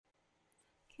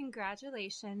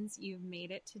Congratulations, you've made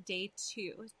it to day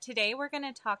 2. Today we're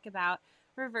going to talk about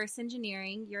reverse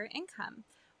engineering your income.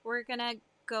 We're going to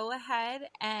go ahead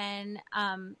and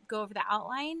go over the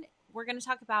outline. We're going to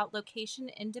talk about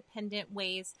location-independent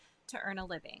ways to earn a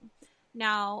living.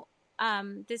 Now,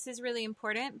 this is really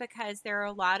important because there are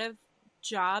a lot of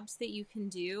jobs that you can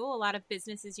do, a lot of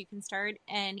businesses you can start,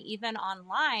 and even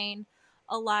online,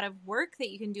 a lot of work that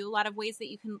you can do, a lot of ways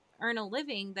that you can earn a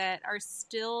living that are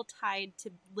still tied to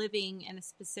living in a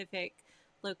specific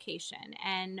location.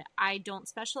 And I don't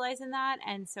specialize in that,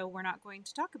 and so we're not going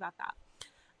to talk about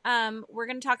that. We're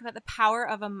going to talk about the power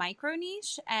of a micro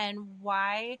niche and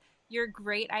why your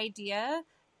great idea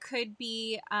could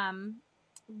be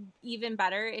even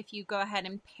better if you go ahead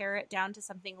and pare it down to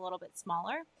something a little bit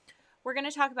smaller. We're going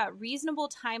to talk about reasonable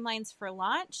timelines for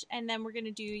launch, and then we're going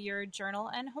to do your journal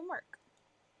and homework.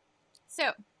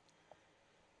 So,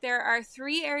 there are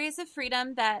 3 areas of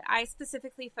freedom that I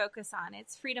specifically focus on.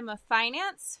 It's freedom of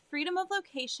finance, freedom of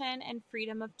location, and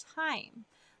freedom of time.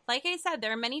 Like I said,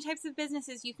 there are many types of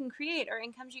businesses you can create or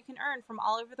incomes you can earn from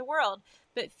all over the world,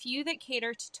 but few that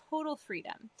cater to total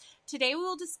freedom. Today, we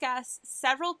will discuss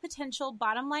several potential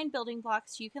bottom line building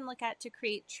blocks you can look at to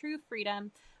create true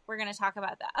freedom. We're going to talk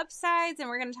about the upsides and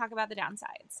we're going to talk about the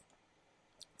downsides.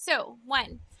 So,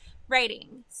 1.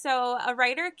 Writing. So a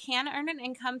writer can earn an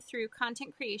income through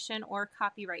content creation or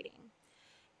copywriting.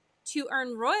 To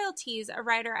earn royalties, a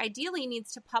writer ideally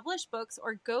needs to publish books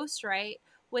or ghostwrite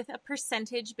with a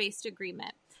percentage-based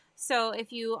agreement. So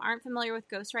if you aren't familiar with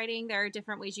ghostwriting, there are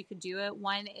different ways you could do it.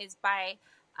 One is by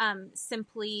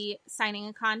simply signing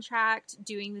a contract,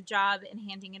 doing the job, and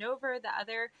handing it over. The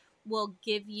other will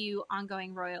give you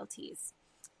ongoing royalties.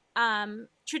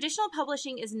 Traditional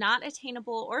publishing is not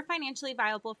attainable or financially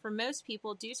viable for most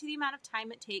people due to the amount of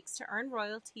time it takes to earn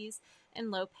royalties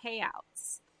and low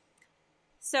payouts.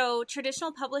 So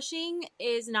traditional publishing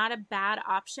is not a bad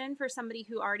option for somebody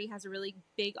who already has a really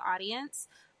big audience,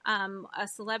 a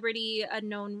celebrity, a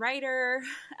known writer.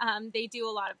 They do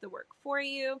a lot of the work for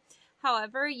you.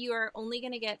 However, you are only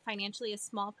going to get financially a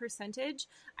small percentage.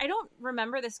 I don't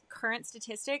remember the current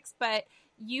statistics, but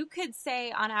you could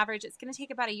say on average it's going to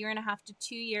take about 1.5 to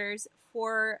 2 years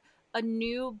for a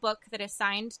new book that is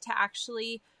signed to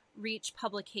actually reach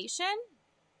publication.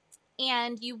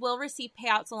 And you will receive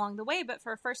payouts along the way, but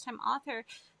for a first-time author,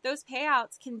 those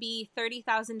payouts can be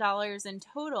 $30,000 in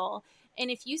total. And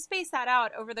if you space that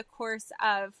out over the course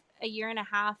of 1.5 years,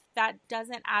 that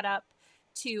doesn't add up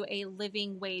to a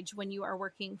living wage when you are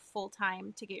working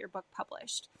full-time to get your book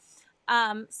published.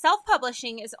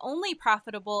 Self-publishing is only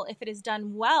profitable if it is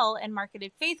done well and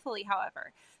marketed faithfully,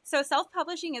 however. So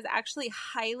self-publishing is actually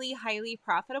highly, highly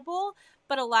profitable,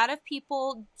 but a lot of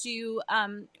people do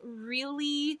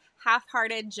really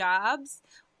half-hearted jobs,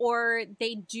 or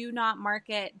they do not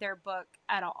market their book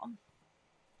at all.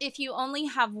 If you only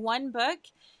have one book,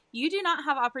 you do not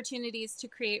have opportunities to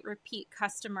create repeat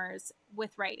customers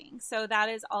with writing. So that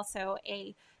is also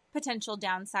a potential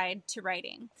downside to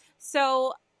writing.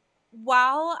 So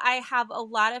while I have a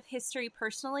lot of history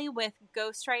personally with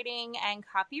ghostwriting and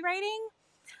copywriting,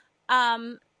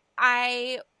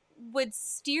 I would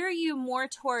steer you more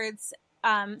towards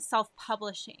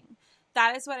self-publishing.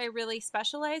 That is what I really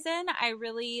specialize in. I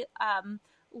really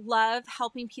love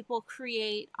helping people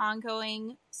create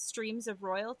ongoing streams of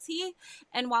royalty.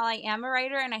 And while I am a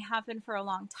writer and I have been for a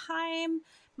long time,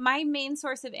 my main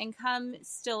source of income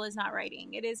still is not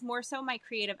writing. It is more so my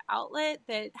creative outlet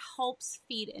that helps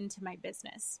feed into my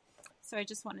business. So I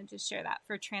just wanted to share that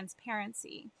for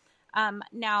transparency.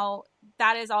 Now,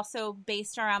 that is also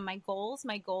based around my goals.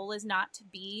 My goal is not to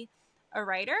be a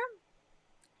writer.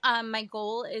 My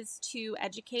goal is to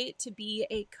educate, to be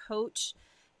a coach,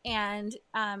 and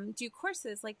do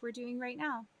courses like we're doing right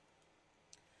now.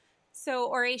 So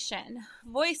oration,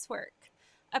 voice work.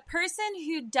 A person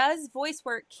who does voice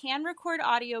work can record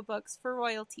audiobooks for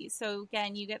royalties. So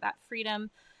again, you get that freedom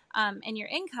in your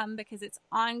income because it's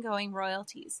ongoing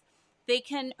royalties. They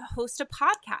can host a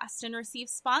podcast and receive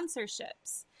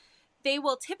sponsorships. They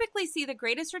will typically see the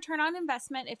greatest return on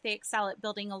investment if they excel at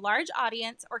building a large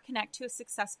audience or connect to a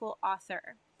successful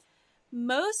author.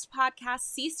 Most podcasts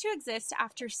cease to exist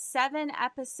after 7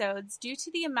 episodes due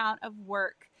to the amount of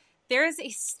work. There is a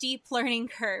steep learning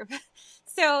curve.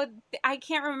 So I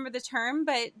can't remember the term,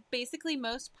 but basically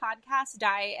most podcasts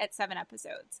die at 7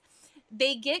 episodes.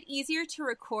 They get easier to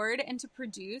record and to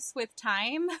produce with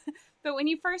time, but when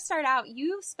you first start out,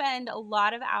 you spend a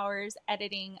lot of hours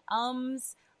editing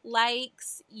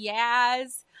likes,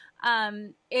 yeahs.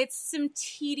 It's some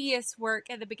tedious work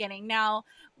at the beginning. Now,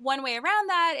 one way around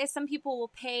that is some people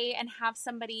will pay and have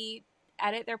somebody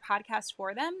edit their podcast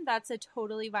for them, that's a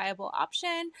totally viable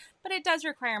option, but it does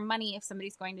require money if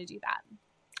somebody's going to do that.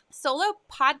 Solo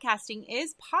podcasting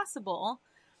is possible.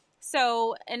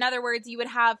 So in other words, you would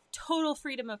have total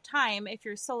freedom of time if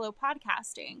you're solo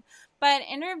podcasting, but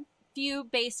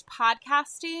interview-based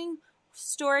podcasting,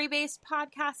 story-based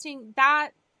podcasting,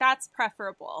 that's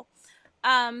preferable.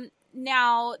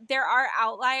 Now, there are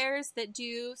outliers that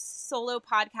do solo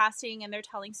podcasting and they're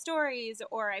telling stories,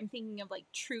 or I'm thinking of like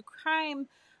true crime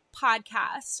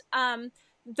podcasts.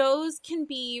 Those can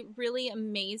be really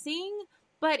amazing,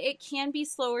 but it can be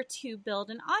slower to build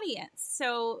an audience.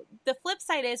 So the flip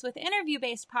side is with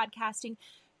interview-based podcasting,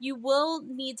 you will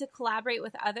need to collaborate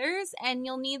with others and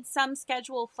you'll need some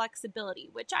schedule flexibility,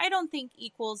 which I don't think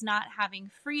equals not having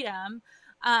freedom.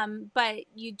 But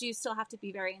you do still have to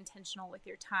be very intentional with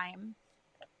your time.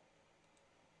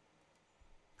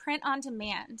 Print on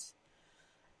demand.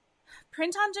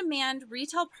 Print on demand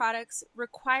retail products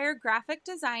require graphic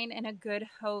design and a good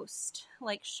host,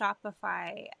 like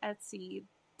Shopify, Etsy.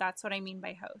 That's what I mean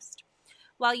by host.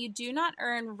 While you do not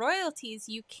earn royalties,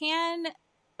 you can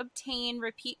obtain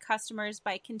repeat customers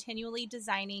by continually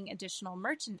designing additional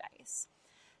merchandise.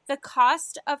 The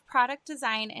cost of product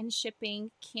design and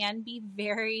shipping can be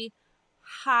very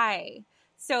high.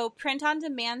 So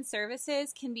print-on-demand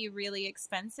services can be really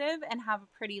expensive and have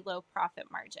a pretty low profit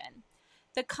margin.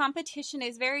 The competition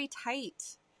is very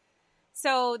tight.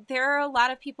 So there are a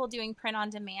lot of people doing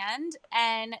print-on-demand,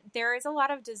 and there is a lot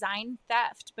of design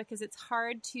theft because it's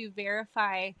hard to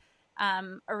verify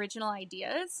original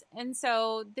ideas. And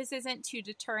so this isn't to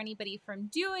deter anybody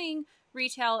from doing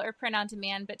retail or print on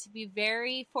demand, but to be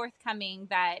very forthcoming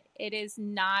that it is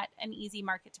not an easy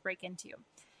market to break into.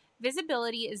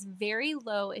 Visibility is very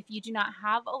low if you do not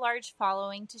have a large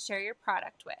following to share your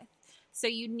product with. So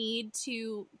you need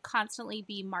to constantly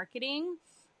be marketing.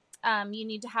 You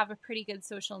need to have a pretty good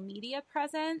social media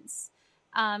presence.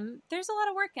 There's a lot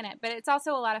of work in it, but it's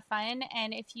also a lot of fun.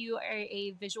 And if you are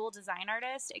a visual design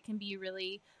artist, it can be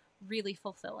really, really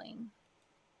fulfilling.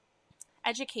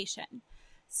 Education.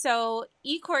 So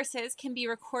e-courses can be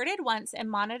recorded once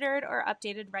and monitored or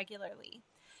updated regularly.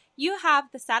 You have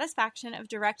the satisfaction of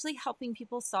directly helping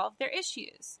people solve their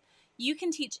issues. You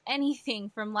can teach anything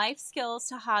from life skills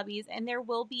to hobbies, and there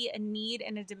will be a need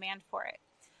and a demand for it.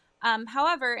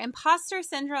 However, imposter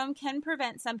syndrome can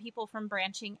prevent some people from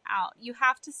branching out. You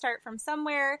have to start from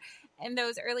somewhere, and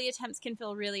those early attempts can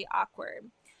feel really awkward.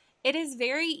 It is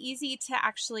very easy to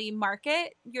actually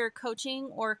market your coaching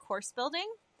or course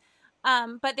building.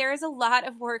 But there is a lot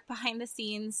of work behind the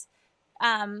scenes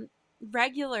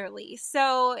regularly.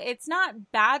 So it's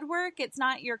not bad work. It's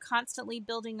not you're constantly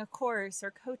building a course or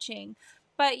coaching,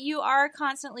 but you are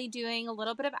constantly doing a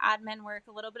little bit of admin work,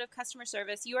 a little bit of customer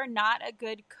service. You are not a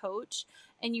good coach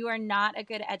and you are not a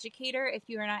good educator if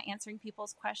you are not answering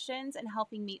people's questions and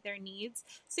helping meet their needs.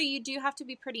 So you do have to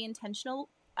be pretty intentional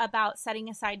about setting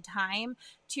aside time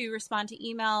to respond to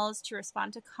emails, to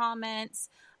respond to comments,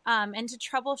 and to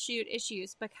troubleshoot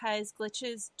issues because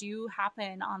glitches do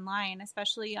happen online,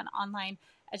 especially on online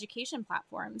education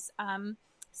platforms.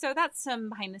 So that's some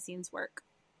behind the scenes work.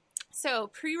 So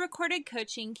pre-recorded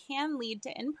coaching can lead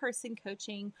to in-person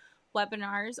coaching,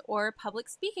 webinars, or public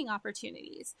speaking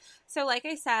opportunities. So like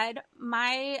I said,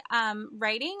 my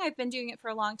writing, I've been doing it for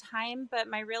a long time, but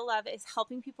my real love is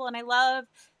helping people. And I love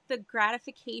the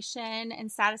gratification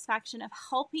and satisfaction of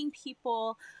helping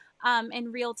people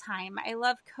in real time. I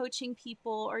love coaching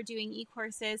people or doing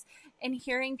e-courses and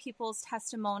hearing people's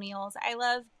testimonials. I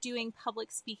love doing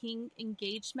public speaking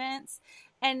engagements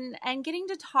and getting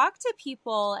to talk to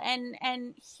people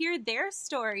and hear their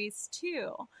stories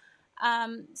too.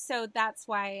 So that's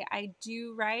why I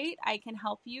do write. I can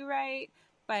help you write,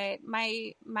 but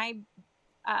my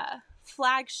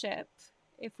flagship,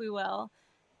 if we will,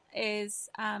 is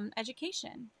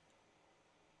education.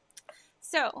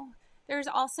 So there's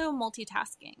also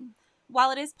multitasking.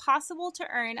 While it is possible to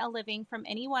earn a living from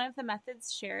any one of the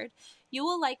methods shared, you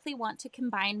will likely want to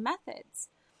combine methods.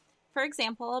 For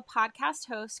example, a podcast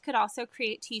host could also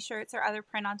create t-shirts or other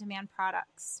print-on-demand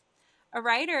products. A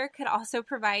writer could also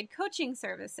provide coaching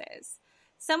services.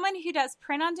 Someone who does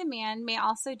print-on-demand may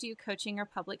also do coaching or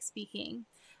public speaking.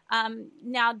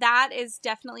 Now, that is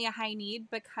definitely a high need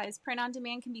because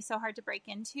print-on-demand can be so hard to break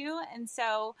into, and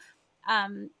so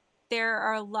there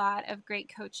are a lot of great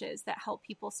coaches that help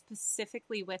people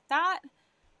specifically with that.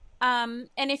 And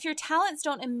if your talents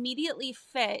don't immediately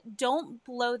fit, don't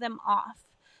blow them off.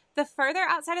 The further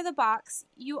outside of the box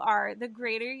you are, the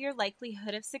greater your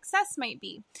likelihood of success might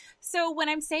be. So when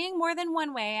I'm saying more than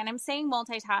one way and I'm saying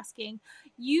multitasking,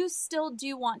 you still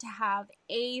do want to have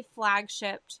a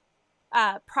flagship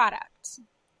product. but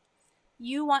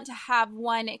you want to have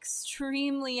one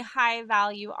extremely high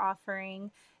value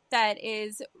offering that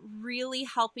is really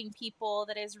helping people,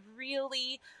 that is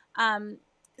really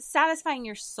satisfying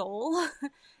your soul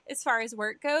as far as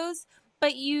work goes.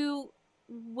 But you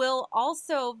will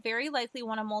also very likely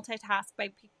want to multitask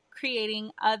by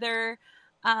creating other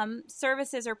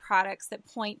services or products that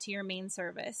point to your main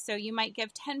service. So you might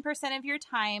give 10% of your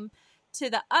time to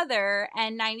the other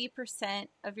and 90%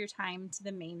 of your time to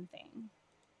the main thing.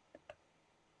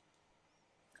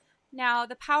 Now,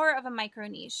 the power of a micro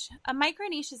niche. A micro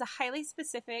niche is a highly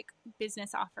specific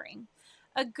business offering.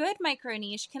 A good micro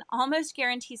niche can almost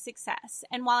guarantee success.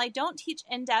 And while I don't teach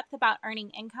in depth about earning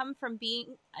income from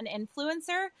being an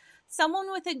influencer,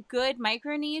 someone with a good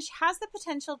micro niche has the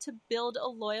potential to build a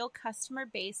loyal customer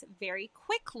base very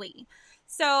quickly.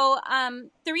 So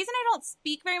the reason I don't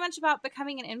speak very much about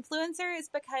becoming an influencer is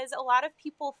because a lot of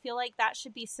people feel like that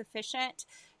should be sufficient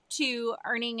to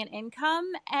earning an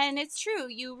income. And it's true.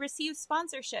 You receive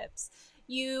sponsorships.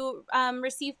 You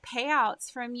receive payouts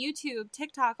from YouTube,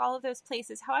 TikTok, all of those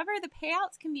places. However, the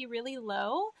payouts can be really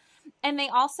low. And they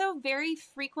also very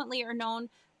frequently are known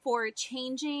for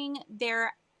changing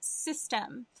their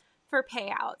system for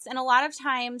payouts. And a lot of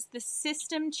times the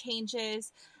system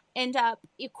changes end up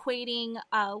equating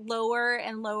a lower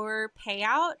and lower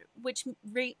payout, which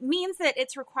means that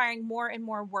it's requiring more and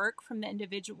more work from the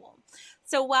individual.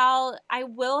 So while I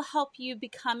will help you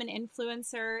become an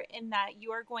influencer in that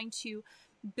you are going to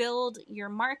build your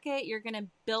market, you're going to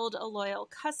build a loyal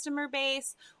customer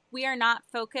base, we are not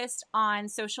focused on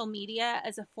social media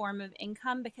as a form of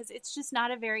income because it's just not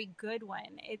a very good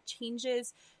one. It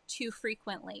changes too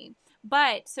frequently.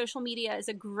 But social media is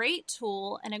a great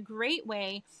tool and a great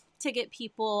way to get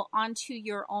people onto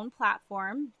your own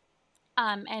platform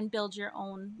and build your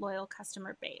own loyal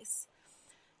customer base.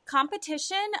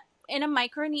 Competition in a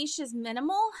micro niche is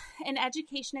minimal, and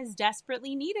education is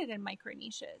desperately needed in micro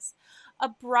niches. A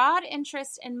broad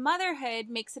interest in motherhood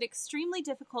makes it extremely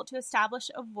difficult to establish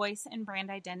a voice and brand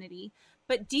identity.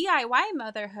 But DIY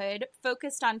motherhood,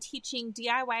 focused on teaching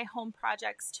DIY home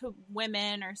projects to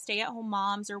women or stay-at-home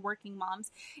moms or working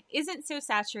moms, isn't so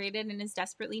saturated and is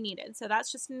desperately needed. So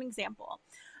that's just an example.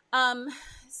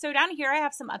 So down here I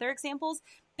have some other examples.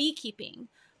 Beekeeping.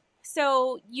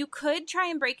 So you could try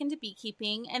and break into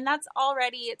beekeeping, and that's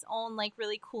already its own like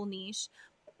really cool niche.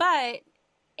 But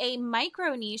a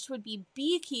micro niche would be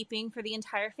beekeeping for the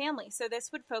entire family. So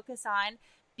this would focus on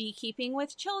beekeeping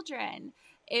with children.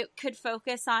 It could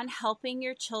focus on helping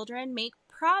your children make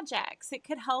projects. It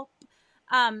could help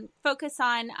focus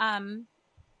on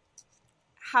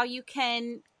how you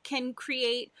can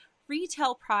create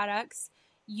retail products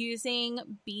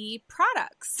using bee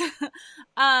products.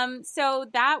 So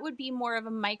that would be more of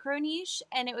a micro niche,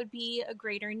 and it would be a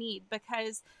greater need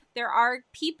because there are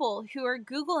people who are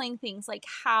Googling things like,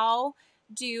 how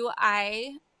do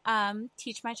I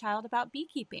teach my child about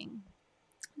beekeeping?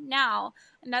 Now,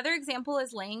 another example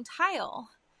is laying tile.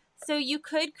 So you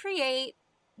could create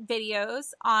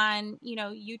videos on,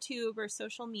 YouTube or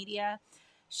social media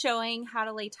showing how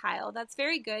to lay tile. That's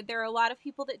very good. There are a lot of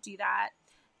people that do that.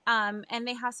 And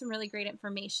they have some really great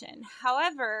information.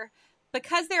 However,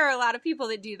 because there are a lot of people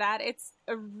that do that, it's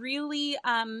a really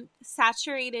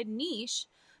saturated niche.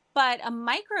 But a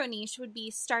micro niche would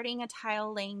be starting a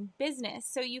tile laying business.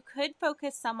 So you could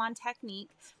focus some on technique,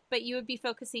 but you would be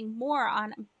focusing more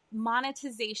on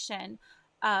monetization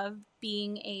of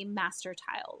being a master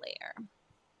tile layer.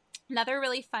 Another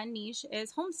really fun niche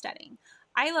is homesteading.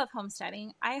 I love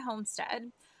homesteading. I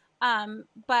homestead.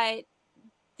 But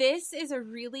this is a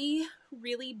really,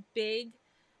 really big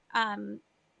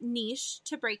niche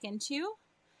to break into,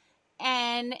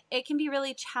 and it can be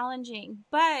really challenging,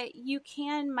 but you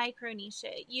can micro niche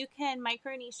it. You can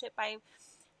micro niche it by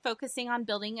focusing on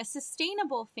building a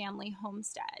sustainable family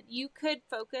homestead. You could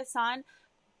focus on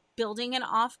building an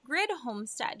off-grid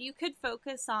homestead. You could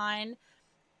focus on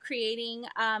creating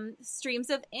streams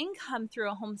of income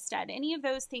through a homestead. Any of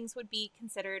those things would be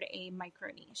considered a micro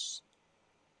niche.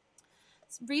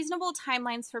 Reasonable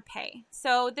timelines for pay.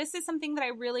 So this is something that I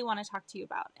really want to talk to you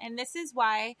about. And this is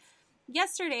why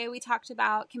yesterday we talked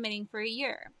about committing for a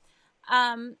year.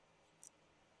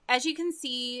 As you can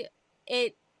see,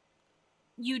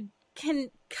 you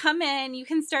can come in, you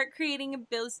can start creating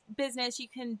a business, you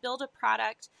can build a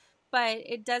product, but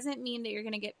it doesn't mean that you're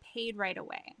going to get paid right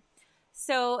away.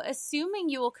 So assuming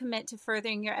you will commit to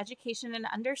furthering your education and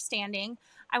understanding,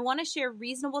 I want to share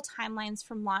reasonable timelines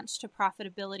from launch to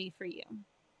profitability for you.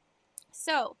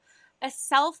 So, a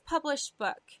self-published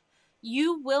book,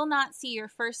 you will not see your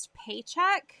first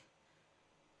paycheck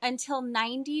until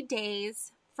 90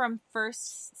 days from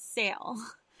first sale.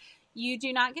 You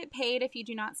do not get paid if you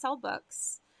do not sell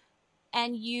books,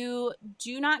 and you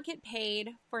do not get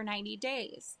paid for 90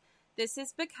 days. This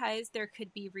is because there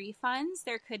could be refunds,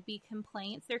 there could be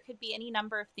complaints, there could be any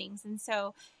number of things. And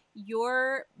so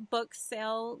your book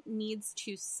sale needs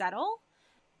to settle,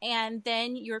 and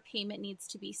then your payment needs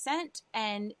to be sent.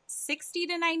 And 60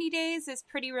 to 90 days is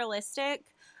pretty realistic,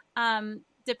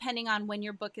 depending on when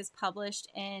your book is published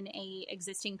in a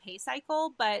existing pay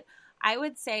cycle. But I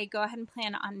would say go ahead and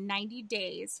plan on 90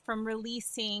 days from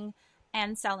releasing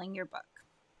and selling your book.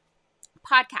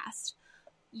 Podcast.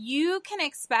 You can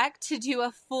expect to do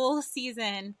a full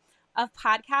season of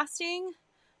podcasting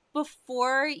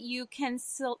before you can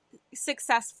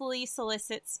successfully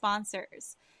solicit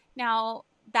sponsors. Now,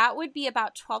 that would be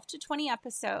about 12 to 20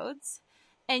 episodes,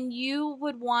 and you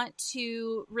would want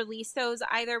to release those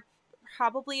either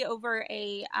probably over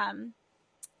a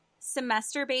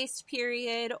semester-based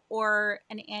period or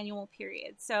an annual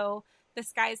period. So the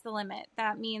sky's the limit.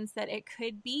 That means that it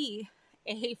could be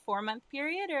a 4-month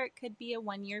period, or it could be a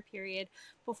 1-year period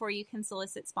before you can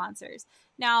solicit sponsors.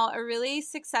 Now, a really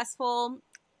successful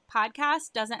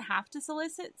podcast doesn't have to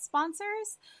solicit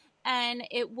sponsors, and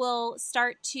it will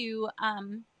start to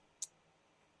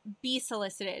be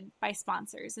solicited by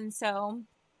sponsors. And so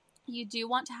you do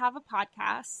want to have a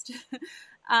podcast,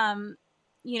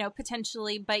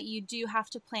 potentially, but you do have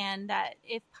to plan that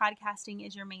if podcasting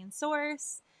is your main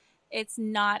source, it's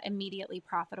not immediately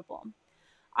profitable.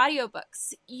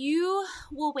 Audiobooks. You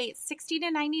will wait 60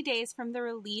 to 90 days from the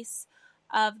release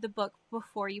of the book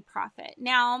before you profit.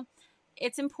 Now,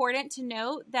 it's important to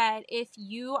note that if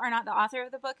you are not the author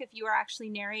of the book, if you are actually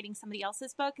narrating somebody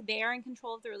else's book, they are in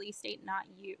control of the release date, not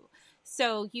you.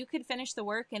 So you could finish the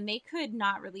work and they could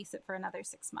not release it for another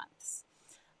 6 months.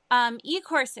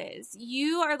 E-courses.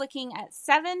 You are looking at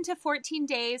 7 to 14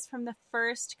 days from the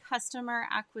first customer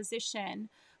acquisition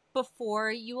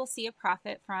before you will see a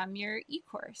profit from your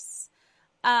e-course.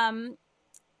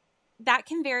 That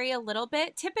can vary a little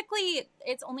bit. Typically,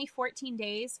 it's only 14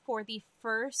 days for the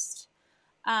first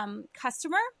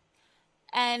customer,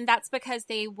 and that's because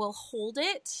they will hold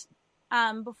it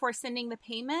before sending the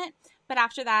payment. But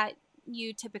after that,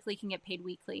 you typically can get paid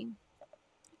weekly.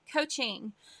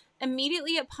 Coaching.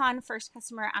 Immediately upon first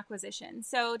customer acquisition.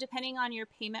 So depending on your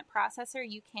payment processor,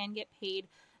 you can get paid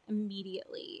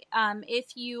immediately.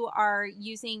 If you are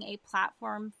using a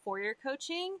platform for your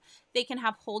coaching, they can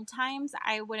have hold times.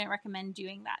 I wouldn't recommend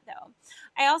doing that though.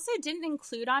 I also didn't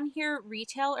include on here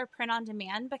retail or print on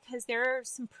demand because there are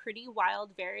some pretty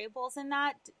wild variables in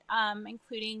that,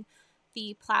 including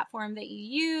the platform that you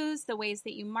use, the ways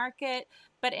that you market.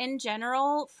 But in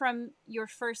general, from your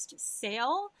first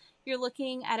sale, you're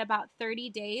looking at about 30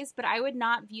 days, but I would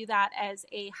not view that as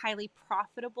a highly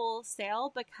profitable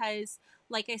sale because,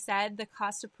 like I said, the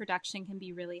cost of production can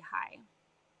be really high.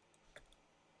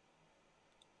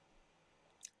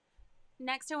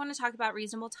 Next, I want to talk about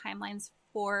reasonable timelines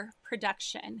for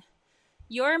production.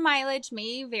 Your mileage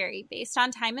may vary based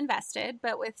on time invested,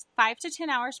 but with 5 to 10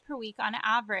 hours per week on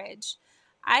average,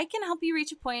 I can help you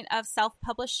reach a point of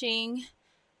self-publishing,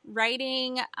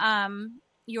 writing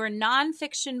your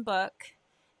nonfiction book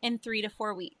in 3 to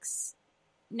 4 weeks.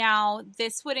 Now,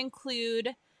 this would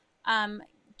include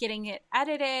getting it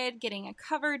edited, getting a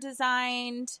cover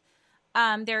designed.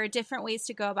 There are different ways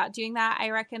to go about doing that. I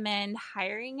recommend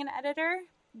hiring an editor,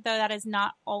 though that is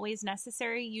not always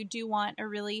necessary. You do want a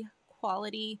really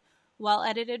quality,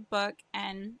 well-edited book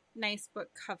and nice book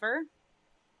cover.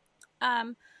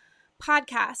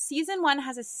 Podcast. Season 1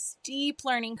 has a steep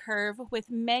learning curve with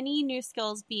many new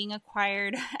skills being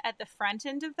acquired at the front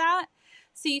end of that.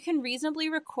 So you can reasonably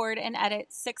record and edit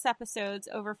 6 episodes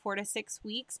over 4 to 6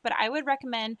 weeks, but I would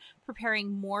recommend preparing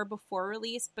more before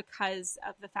release because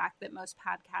of the fact that most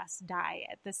podcasts die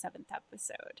at the 7th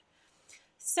episode.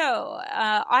 So,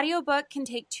 audiobook can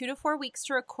take 2 to 4 weeks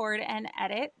to record and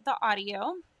edit the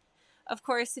audio. Of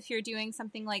course, if you're doing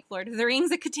something like Lord of the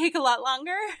Rings, it could take a lot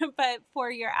longer, but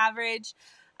for your average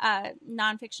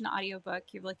nonfiction audiobook,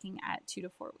 you're looking at 2 to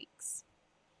 4 weeks.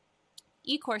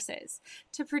 E-courses.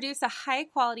 To produce a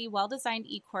high-quality, well-designed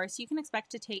e-course, you can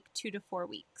expect to take 2 to 4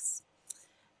 weeks.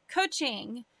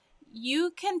 Coaching.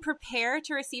 You can prepare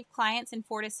to receive clients in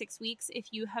 4 to 6 weeks if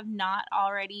you have not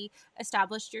already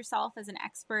established yourself as an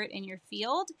expert in your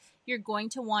field. You're going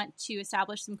to want to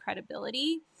establish some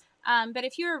credibility. But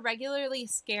if you're regularly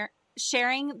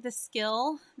sharing the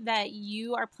skill that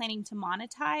you are planning to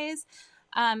monetize,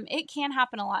 it can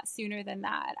happen a lot sooner than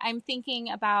that. I'm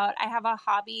thinking about, I have a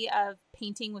hobby of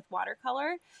painting with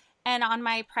watercolor, and on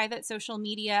my private social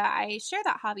media, I share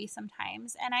that hobby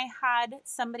sometimes. And I had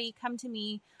somebody come to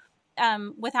me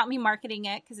without me marketing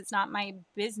it, because it's not my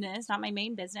business, not my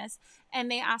main business.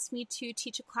 And they asked me to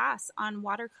teach a class on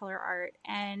watercolor art.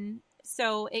 And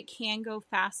so it can go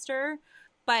faster,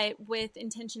 but with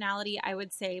intentionality, I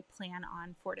would say plan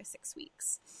on 4 to 6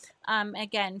 weeks.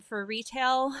 Again, for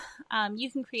retail, you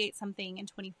can create something in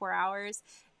 24 hours,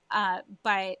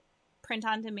 but print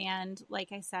on demand,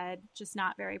 like I said, just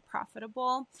not very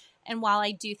profitable. And while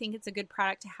I do think it's a good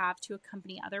product to have to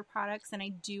accompany other products, and I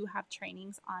do have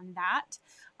trainings on that,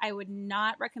 I would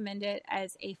not recommend it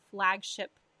as a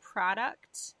flagship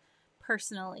product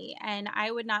personally. And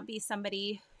I would not be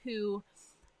somebody who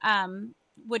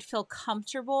would feel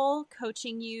comfortable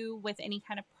coaching you with any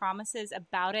kind of promises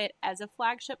about it as a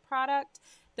flagship product,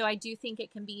 though I do think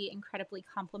it can be incredibly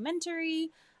complementary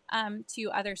to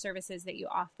other services that you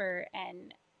offer,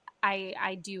 and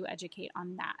I do educate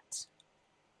on that.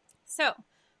 So,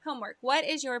 homework. What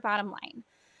is your bottom line?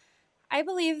 I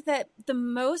believe that the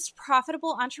most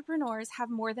profitable entrepreneurs have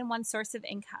more than one source of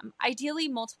income, ideally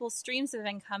multiple streams of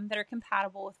income that are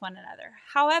compatible with one another.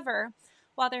 However,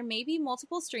 while there may be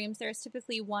multiple streams, there is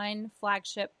typically one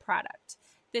flagship product.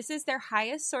 This is their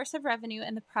highest source of revenue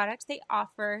and the product they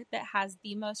offer that has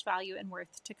the most value and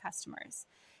worth to customers.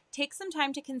 Take some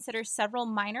time to consider several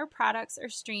minor products or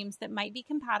streams that might be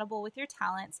compatible with your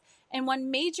talents and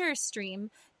one major stream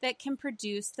that can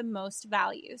produce the most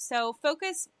value. So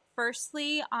focus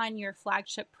firstly on your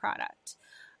flagship product.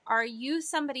 Are you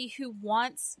somebody who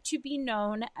wants to be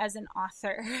known as an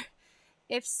author?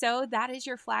 If so, that is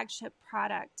your flagship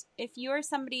product. If you are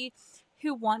somebody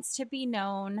who wants to be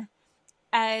known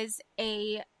as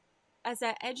an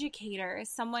educator, as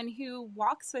someone who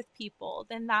walks with people,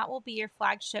 then that will be your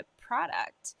flagship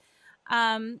product.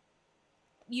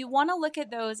 You want to look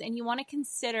at those and you want to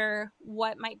consider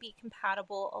what might be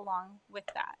compatible along with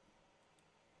that.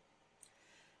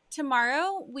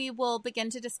 Tomorrow, we will begin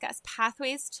to discuss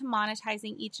pathways to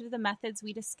monetizing each of the methods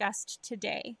we discussed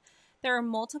today. There are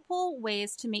multiple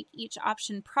ways to make each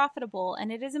option profitable,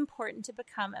 and it is important to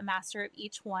become a master of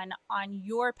each one on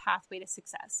your pathway to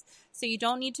success. So you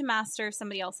don't need to master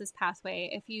somebody else's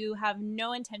pathway. If you have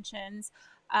no intentions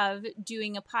of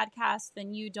doing a podcast,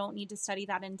 then you don't need to study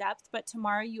that in depth. But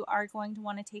tomorrow you are going to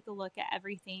want to take a look at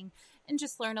everything and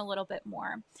just learn a little bit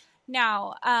more.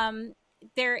 Now,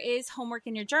 there is homework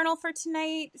in your journal for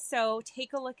tonight, so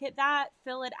take a look at that,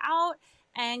 fill it out,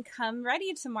 and come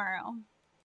ready tomorrow.